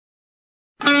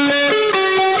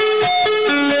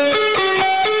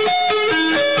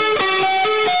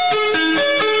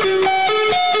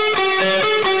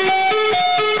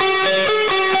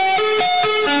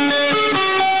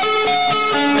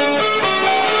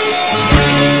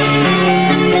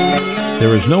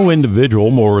There is no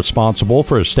individual more responsible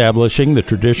for establishing the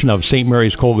tradition of St.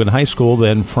 Mary's Colgan High School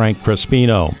than Frank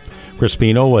Crespino.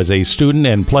 Crespino was a student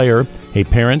and player, a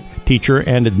parent, teacher,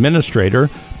 and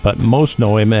administrator, but most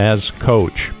know him as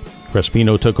Coach.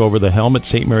 Crespino took over the helm at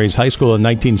St. Mary's High School in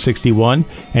 1961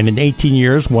 and in 18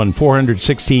 years won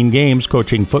 416 games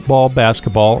coaching football,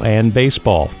 basketball, and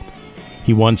baseball.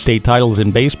 He won state titles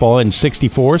in baseball in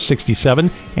 64,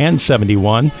 67, and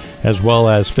 71, as well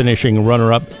as finishing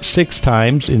runner-up 6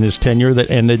 times in his tenure that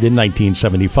ended in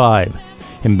 1975.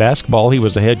 In basketball, he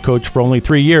was the head coach for only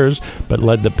 3 years, but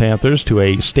led the Panthers to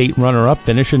a state runner-up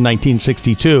finish in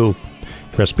 1962.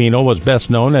 Crespino was best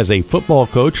known as a football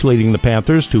coach, leading the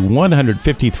Panthers to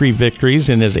 153 victories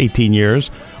in his 18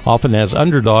 years, often as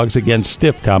underdogs against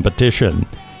stiff competition.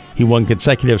 He won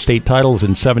consecutive state titles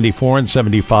in 74 and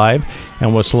 75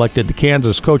 and was selected the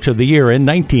Kansas Coach of the Year in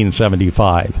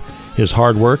 1975. His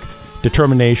hard work,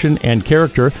 determination, and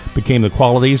character became the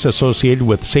qualities associated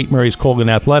with St. Mary's Colgan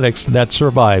athletics that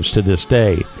survives to this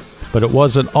day. But it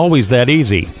wasn't always that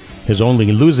easy. His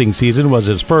only losing season was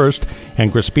his first,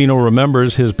 and Crespino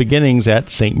remembers his beginnings at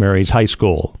St. Mary's High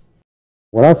School.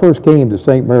 When I first came to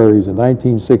St. Mary's in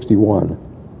 1961,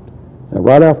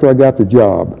 right after I got the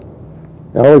job,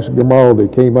 Alex Grimaldi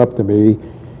came up to me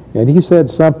and he said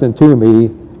something to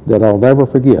me that I'll never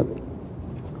forget.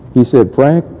 He said,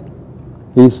 "Frank,"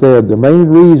 he said, "the main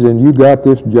reason you got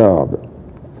this job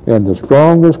and the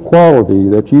strongest quality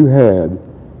that you had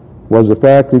was the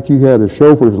fact that you had a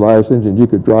chauffeur's license and you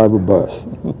could drive a bus."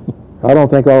 I don't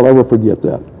think I'll ever forget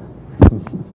that.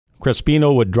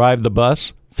 Crespino would drive the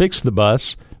bus, fix the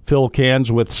bus, fill cans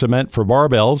with cement for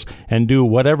barbells, and do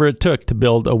whatever it took to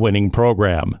build a winning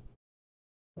program.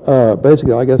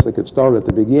 Basically, I guess I could start at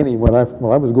the beginning. When I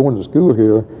was going to school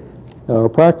here, our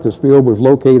practice field was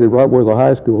located right where the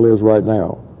high school is right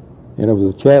now. And it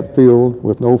was a chat field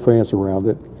with no fence around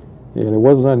it. And it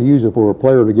wasn't unusual for a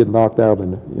player to get knocked out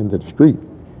into the street.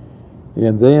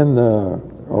 And then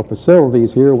our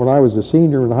facilities here, when I was a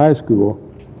senior in high school,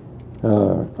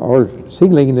 our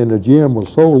ceiling in the gym was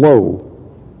so low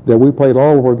that we played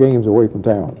all of our games away from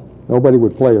town. Nobody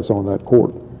would play us on that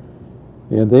court.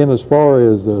 And then as far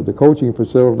as the coaching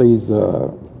facilities,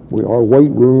 our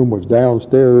weight room was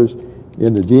downstairs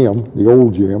in the gym, the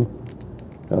old gym.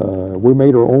 We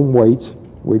made our own weights.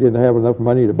 We didn't have enough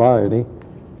money to buy any.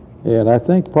 And I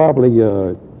think probably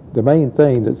the main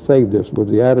thing that saved us was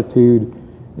the attitude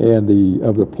and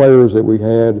of the players that we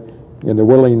had and the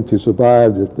willing to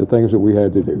survive the things that we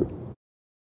had to do.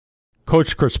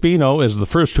 Coach Crespino is the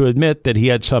first to admit that he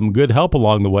had some good help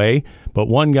along the way, but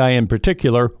one guy in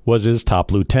particular was his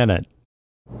top lieutenant.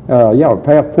 Yeah,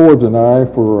 Pat Forbes and I,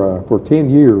 for 10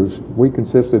 years, we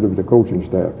consisted of the coaching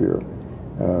staff here.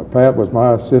 Pat was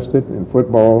my assistant in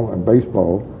football and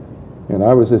baseball, and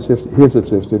I was his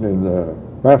assistant in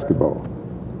basketball.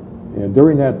 And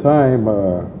during that time,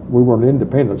 we were an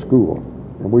independent school,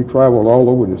 and we traveled all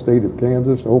over the state of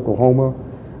Kansas, Oklahoma,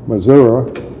 Missouri,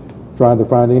 trying to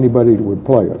find anybody that would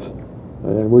play us.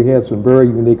 And we had some very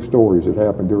unique stories that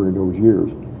happened during those years.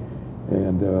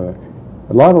 And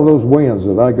a lot of those wins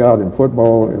that I got in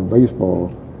football and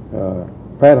baseball,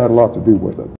 Pat had a lot to do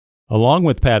with it. Along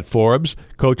with Pat Forbes,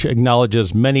 Coach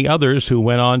acknowledges many others who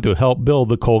went on to help build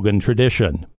the Colgan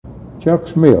tradition. Chuck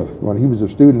Smith, when he was a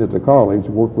student at the college,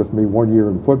 worked with me 1 year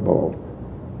in football.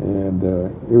 And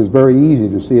it was very easy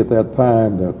to see at that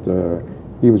time that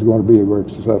he was going to be a very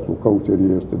successful coach that he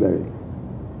is today.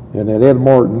 And then Ed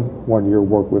Martin, 1 year,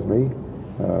 worked with me.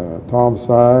 Tom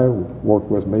Sy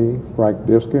worked with me, Frank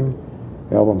Diskin,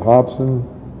 Ellen Hobson,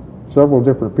 several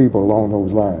different people along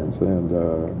those lines.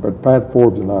 But Pat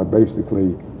Forbes and I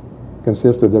basically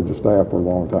consisted of the staff for a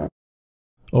long time.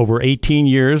 Over 18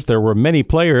 years, there were many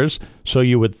players, so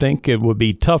you would think it would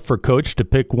be tough for Coach to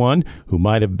pick one who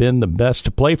might have been the best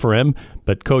to play for him,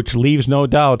 but Coach leaves no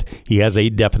doubt he has a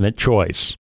definite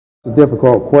choice. It's a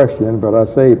difficult question, but I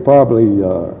say probably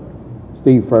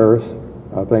Steve Ferris,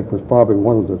 I think, was probably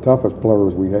one of the toughest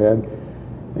players we had,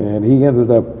 and he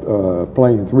ended up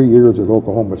playing 3 years at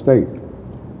Oklahoma State,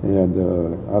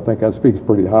 and I think that speaks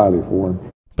pretty highly for him.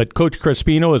 But Coach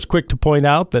Crespino is quick to point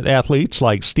out that athletes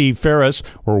like Steve Ferris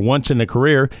were once in a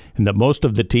career and that most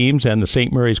of the teams and the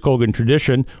St. Mary's Colgan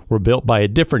tradition were built by a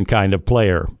different kind of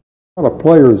player. A lot of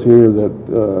players here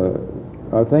that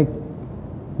I think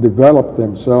developed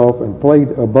themselves and played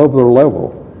above their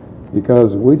level,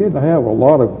 because we didn't have a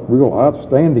lot of real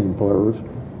outstanding players,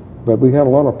 but we had a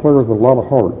lot of players with a lot of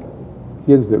heart,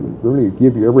 kids that really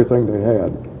give you everything they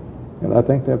had. And I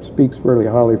think that speaks fairly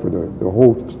highly for the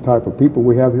whole type of people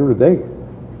we have here today.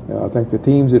 I think the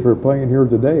teams that are playing here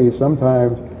today,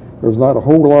 sometimes there's not a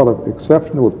whole lot of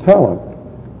exceptional talent,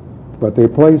 but they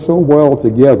play so well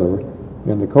together,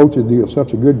 and the coaches do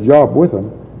such a good job with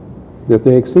them that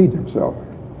they exceed themselves.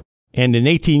 And in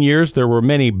 18 years, there were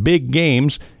many big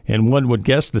games, and one would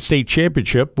guess the state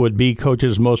championship would be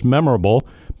Coach's most memorable,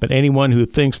 but anyone who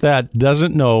thinks that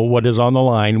doesn't know what is on the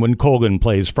line when Colgan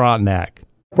plays Frontenac.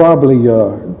 Probably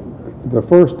the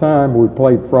first time we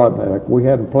played Frontenac, we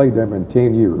hadn't played them in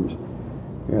 10 years.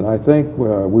 And I think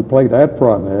we played at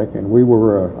Frontenac, and we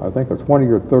were, I think, a 20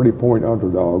 or 30 point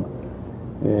underdog,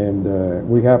 and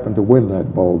we happened to win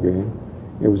that ball game.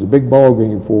 It was a big ball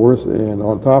game for us, and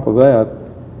on top of that,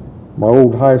 my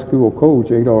old high school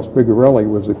coach, Adolph Spigarelli,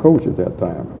 was the coach at that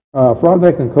time.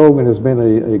 Frontenac and Colgan has been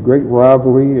a great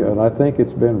rivalry, and I think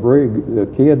it's been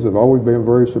the kids have always been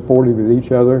very supportive of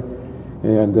each other.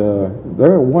 And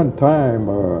there at one time,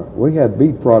 we had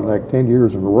beat Frontenac 10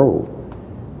 years in a row.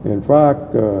 In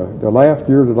fact, the last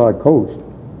year that I coached,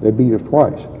 they beat us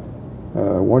twice.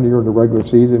 1 year in the regular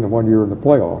season and 1 year in the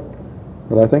playoff.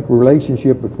 But I think the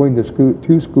relationship between the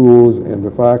two schools and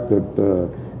the fact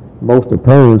that most of the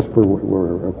parents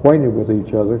were acquainted with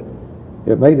each other,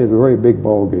 it made it a very big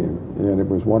ball game, and it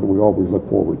was one that we always look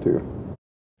forward to.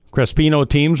 Crespino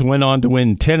teams went on to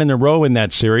win 10 in a row in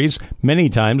that series, many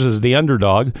times as the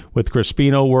underdog, with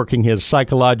Crespino working his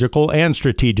psychological and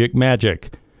strategic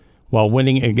magic. While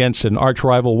winning against an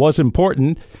arch-rival was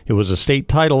important, it was the state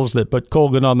titles that put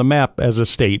Colgan on the map as a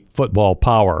state football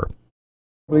power.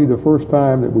 Probably the first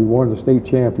time that we won the state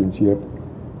championship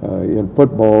in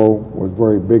football was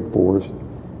very big for us,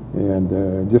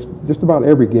 and just about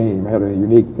every game had a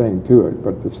unique thing to it,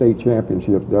 but the state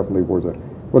championships definitely was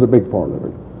a big part of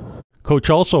it.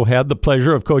 Coach also had the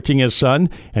pleasure of coaching his son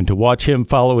and to watch him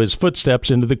follow his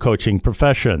footsteps into the coaching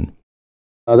profession.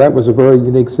 That was a very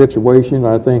unique situation.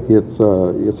 I think it's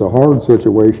a hard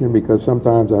situation because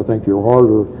sometimes I think you're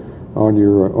harder on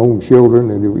your own children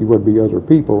than you would be other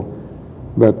people.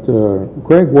 But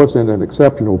Craig wasn't an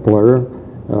exceptional player.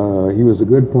 He was a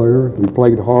good player. He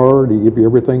played hard. He gave you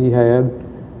everything he had,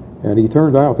 and he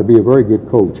turned out to be a very good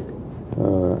coach.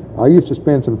 I used to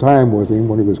spend some time with him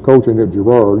when he was coaching at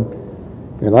Girard,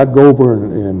 and I'd go over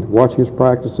and watch his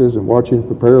practices and watch him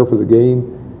prepare for the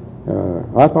game.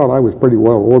 I thought I was pretty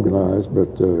well organized,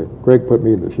 but Craig put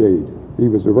me in the shade. He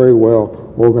was a very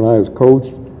well organized coach.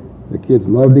 The kids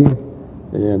loved him,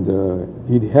 and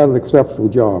he had an exceptional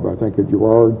job, I think, at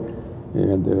Girard,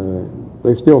 and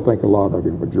they still think a lot of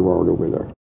him at Girard over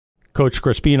there. Coach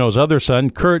Crespino's other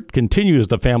son, Kurt, continues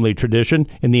the family tradition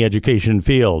in the education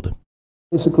field.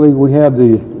 Basically, we had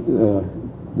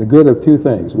the good of two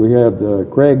things. We had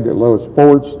Craig that loved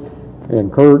sports,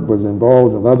 and Kurt was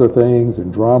involved in other things,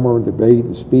 in drama and debate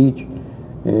and speech,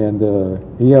 and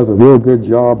he has a real good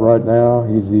job right now.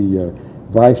 He's the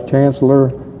Vice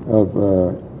Chancellor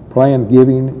of Planned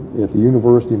Giving at the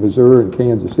University of Missouri in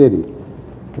Kansas City.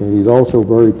 And he's also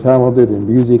very talented in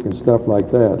music and stuff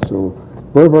like that. So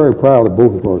we're very proud of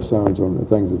both of our sons on the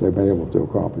things that they've been able to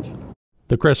accomplish.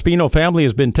 The Crespino family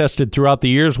has been tested throughout the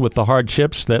years with the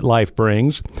hardships that life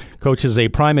brings. Coach is a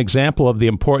prime example of the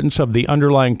importance of the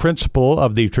underlying principle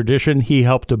of the tradition he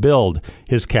helped to build,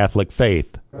 his Catholic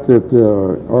faith. That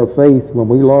our faith, when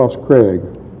we lost Craig,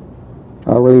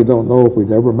 I really don't know if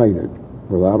we'd ever made it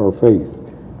without our faith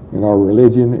in our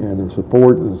religion and the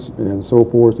support and so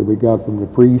forth that we got from the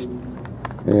priest.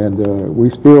 And we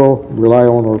still rely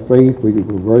on our faith. We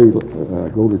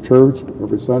go to church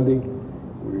every Sunday.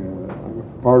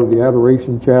 I'm part of the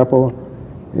Adoration Chapel,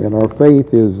 and our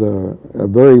faith is a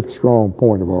very strong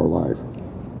point of our life.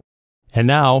 And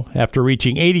now, after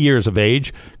reaching 80 years of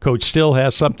age, Coach still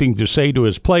has something to say to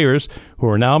his players, who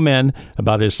are now men,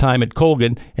 about his time at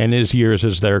Colgan and his years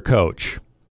as their coach.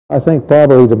 I think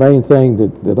probably the main thing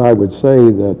that I would say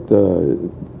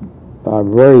that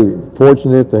I'm very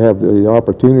fortunate to have the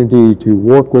opportunity to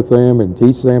work with them and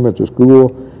teach them at the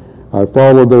school. I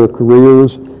followed their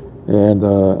careers, and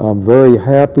I'm very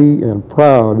happy and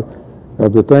proud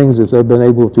of the things that they've been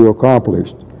able to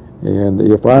accomplish. And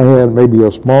if I had maybe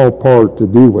a small part to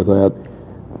do with that,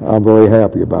 I'm very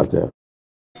happy about that.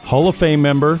 Hall of Fame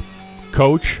member,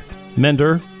 coach,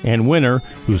 mentor, and winner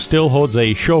who still holds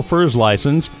a chauffeur's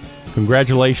license,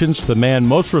 congratulations to the man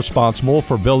most responsible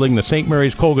for building the St.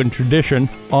 Mary's Colgan tradition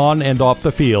on and off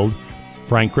the field,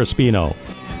 Frank Crespino.